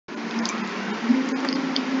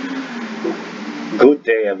Good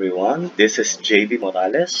day everyone, this is JB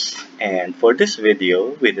Morales, and for this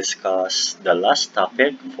video we discuss the last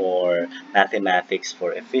topic for mathematics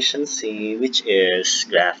for efficiency, which is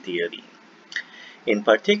graph theory. In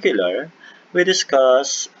particular, we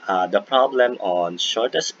discuss the problem on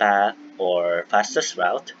shortest path or fastest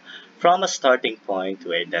route from a starting point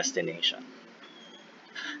to a destination.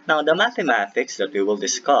 Now, the mathematics that we will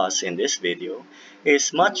discuss in this video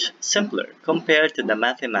is much simpler compared to the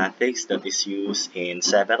mathematics that is used in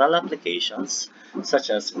several applications such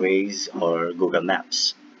as Waze or Google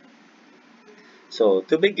Maps. So,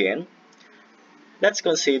 to begin, let's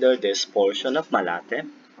consider this portion of Malate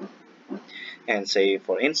and say,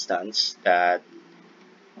 for instance, that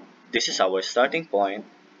this is our starting point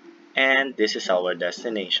and this is our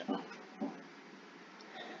destination.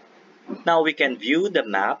 Now we can view the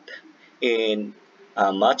map in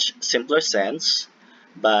a much simpler sense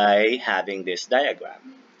by having this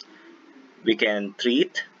diagram. We can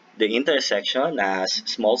treat the intersection as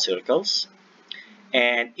small circles,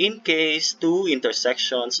 and in case two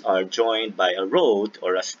intersections are joined by a road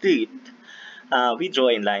or a street, we draw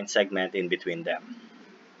a line segment in between them.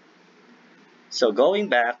 So going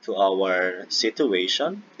back to our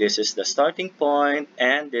situation, this is the starting point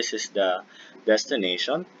and this is the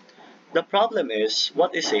destination. The problem is,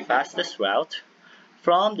 what is a fastest route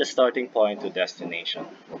from the starting point to destination?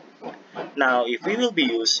 Now, if we will be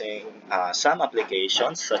using some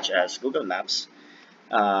applications such as Google Maps,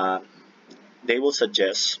 uh, they will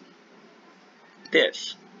suggest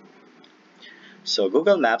this. So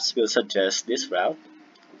Google Maps will suggest this route: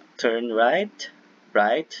 turn right,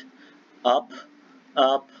 right, up,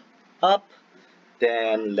 up, up,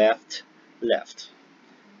 then left, left.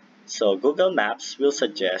 So Google Maps will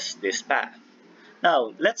suggest this path.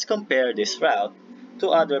 Now, let's compare this route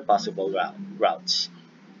to other possible routes.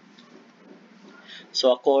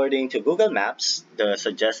 So according to Google Maps, the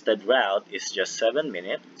suggested route is just 7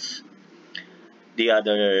 minutes. The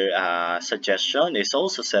other suggestion is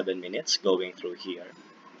also 7 minutes going through here.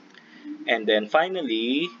 And then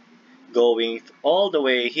finally, going all the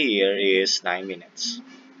way here is 9 minutes.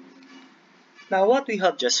 Now what we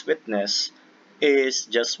have just witnessed is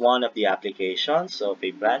just one of the applications of a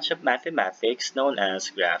branch of mathematics known as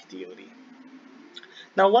graph theory.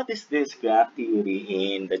 Now what is this graph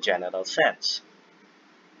theory in the general sense?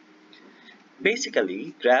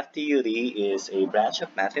 Basically, graph theory is a branch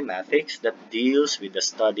of mathematics that deals with the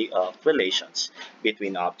study of relations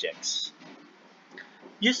between objects.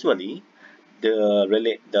 Usually,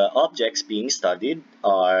 the objects being studied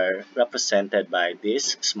are represented by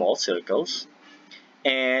these small circles,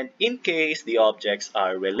 and in case the objects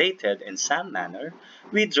are related in some manner,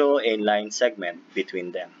 we draw a line segment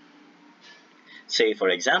between them. Say, for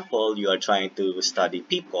example, you are trying to study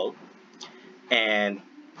people, and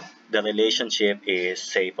the relationship is,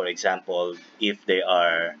 say, for example, if they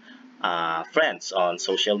are friends on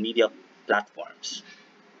social media platforms.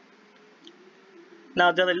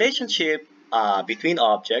 Now, the relationship between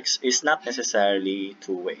objects is not necessarily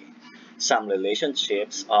two-way. Some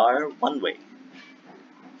relationships are one-way.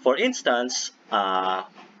 For instance,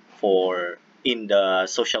 for in the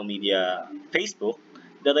social media Facebook,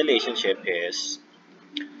 the relationship is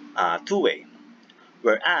two-way.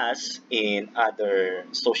 Whereas in other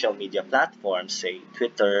social media platforms, say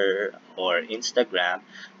Twitter or Instagram,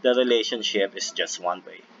 the relationship is just one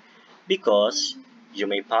way. Because you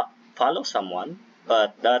may follow someone,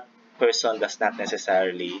 but that person does not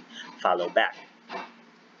necessarily follow back.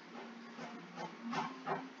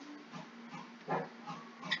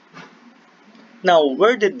 Now,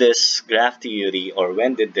 where did this graph theory, or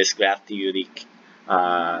when did this graph theory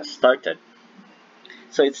started?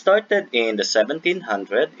 So it started in the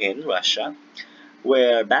 1700s in Russia,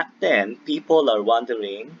 where back then people are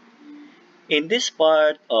wondering, in this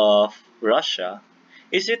part of Russia,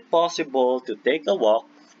 is it possible to take a walk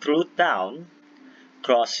through town,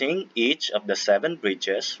 crossing each of the 7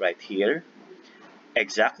 bridges right here,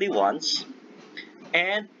 exactly once,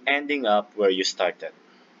 and ending up where you started?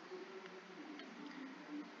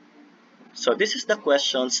 So this is the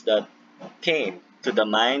questions that came to the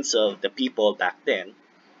minds of the people back then.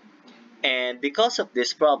 And because of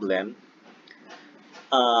this problem,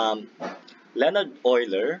 um, Leonard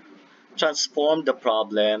Euler transformed the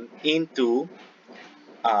problem into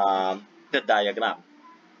the diagram.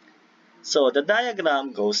 So the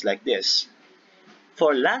diagram goes like this.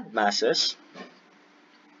 For land masses,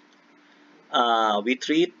 we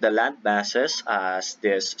treat the land masses as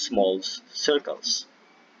these small circles.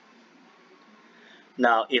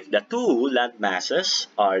 Now, if the two land masses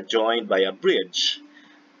are joined by a bridge,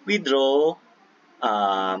 we draw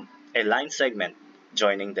a line segment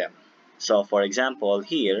joining them. So for example,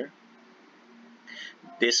 here,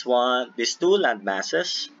 these two land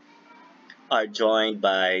masses are joined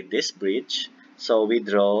by this bridge, so we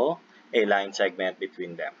draw a line segment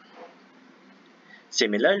between them.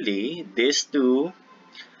 Similarly, these two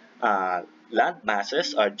land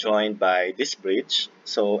masses are joined by this bridge,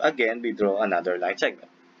 so again we draw another line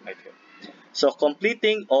segment right here. So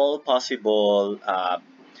completing all possible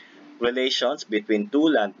relations between two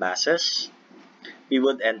land masses, we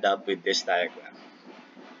would end up with this diagram.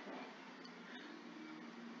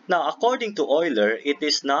 Now, according to Euler, it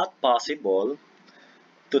is not possible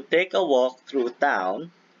to take a walk through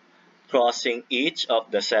town, crossing each of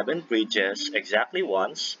the 7 bridges exactly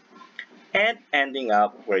once, and ending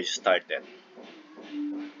up where you started.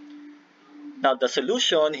 Now, the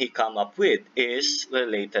solution he come up with is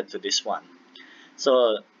related to this one.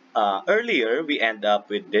 So, earlier we end up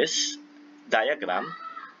with this diagram,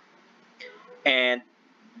 and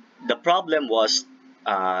the problem was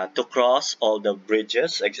to cross all the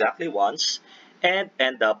bridges exactly once and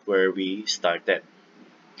end up where we started.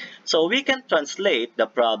 So we can translate the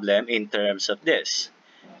problem in terms of this.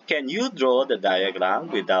 Can you draw the diagram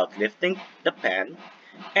without lifting the pen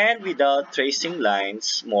and without tracing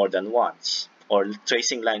lines more than once, or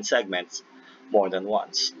tracing line segments more than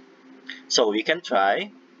once? So we can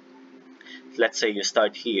try. Let's say you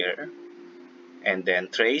start here and then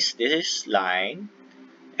trace this line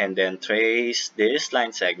and then trace this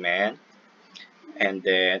line segment, and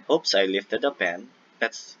then, oops, I lifted the pen.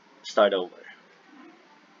 Let's start over.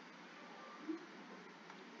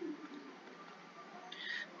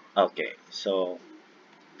 Okay, so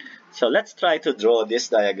let's try to draw this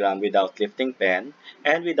diagram without lifting pen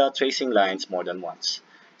and without tracing lines more than once.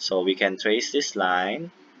 So we can trace this line,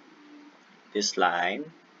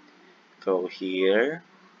 go here,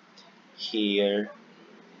 here,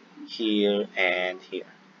 here, and here.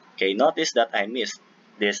 Okay, notice that I missed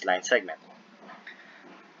this line segment.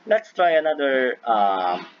 Let's try another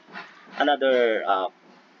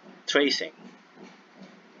tracing.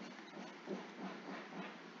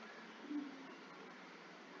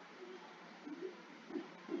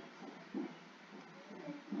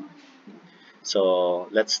 So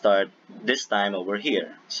let's start this time over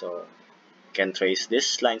here. So you can trace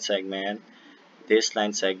this line segment, this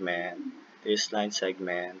line segment, this line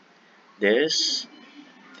segment, this,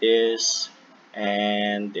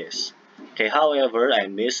 and this. Okay, however, I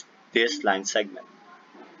missed this line segment.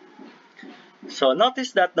 So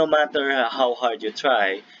notice that no matter how hard you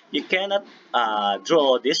try, you cannot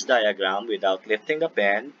draw this diagram without lifting the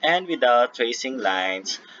pen and without tracing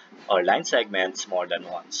lines or line segments more than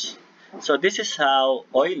once. So this is how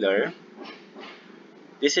Euler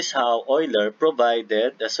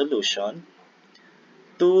provided the solution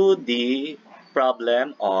to the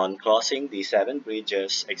problem on crossing the 7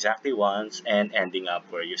 bridges exactly once and ending up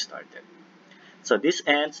where you started. So this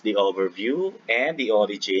ends the overview and the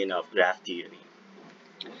origin of graph theory.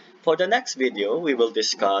 For the next video, we will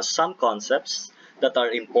discuss some concepts that are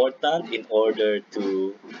important in order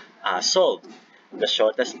to solve the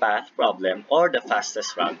shortest path problem or the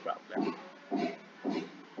fastest route problem.